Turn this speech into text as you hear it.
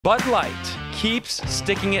Bud Light keeps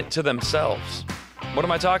sticking it to themselves. What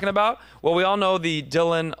am I talking about? Well, we all know the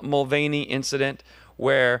Dylan Mulvaney incident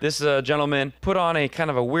where this gentleman put on a kind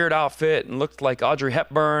of a weird outfit and looked like Audrey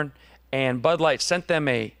Hepburn, and Bud Light sent them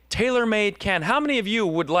a tailor-made can. How many of you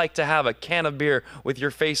would like to have a can of beer with your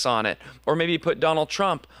face on it? Or maybe put Donald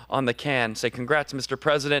Trump on the can, say, "Congrats, Mr.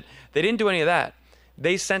 President." They didn't do any of that.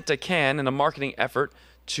 They sent a can in a marketing effort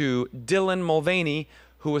to Dylan Mulvaney,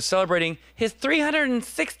 who was celebrating his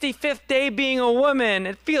 365th day being a woman.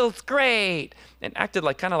 It feels great. And acted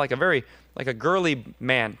like kind of like a girly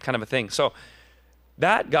man kind of a thing. So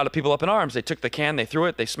that got people up in arms. They took the can, they threw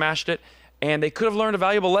it, they smashed it, and they could have learned a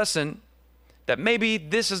valuable lesson that maybe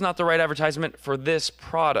this is not the right advertisement for this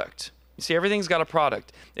product. You see, everything's got a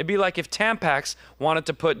product. It'd be like if Tampax wanted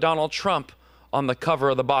to put Donald Trump on the cover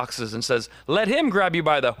of the boxes and says, "Let him grab you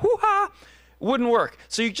by the hoo-ha." Wouldn't work.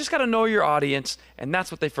 So you just got to know your audience, and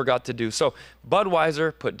that's what they forgot to do. So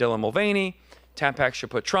Budweiser put Dylan Mulvaney, Tampax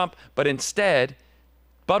should put Trump, but instead,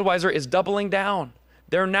 Budweiser is doubling down.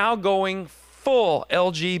 They're now going full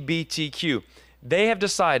LGBTQ. They have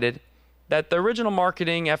decided that the original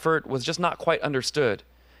marketing effort was just not quite understood,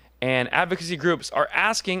 and advocacy groups are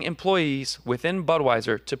asking employees within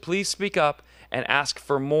Budweiser to please speak up and ask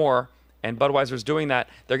for more, and Budweiser's doing that.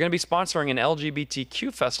 They're going to be sponsoring an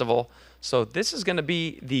LGBTQ festival. So this is going to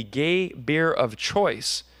be the gay beer of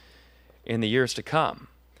choice in the years to come.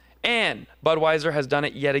 And Budweiser has done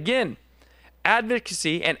it yet again.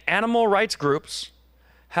 Advocacy and animal rights groups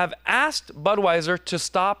have asked Budweiser to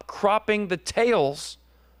stop cropping the tails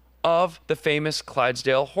of the famous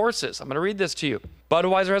Clydesdale horses. I'm going to read this to you.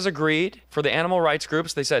 Budweiser has agreed for the animal rights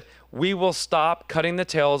groups. They said, "We will stop cutting the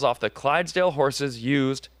tails off the Clydesdale horses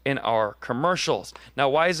used in our commercials." Now,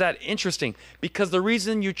 why is that interesting? Because the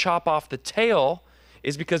reason you chop off the tail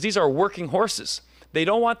is because these are working horses. They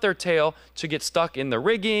don't want their tail to get stuck in the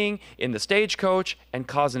rigging, in the stagecoach, and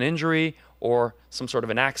cause an injury or some sort of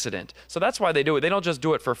an accident. So that's why they do it. They don't just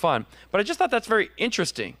do it for fun. But I just thought that's very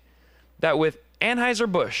interesting that with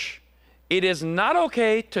Anheuser-Busch, it is not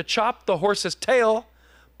okay to chop the horse's tail,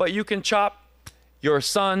 but you can chop your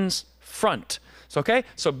son's front. So, okay?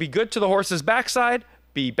 So be good to the horse's backside,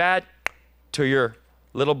 be bad to your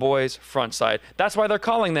little boy's front side. That's why they're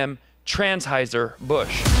calling them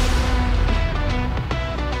Transheiser-Busch.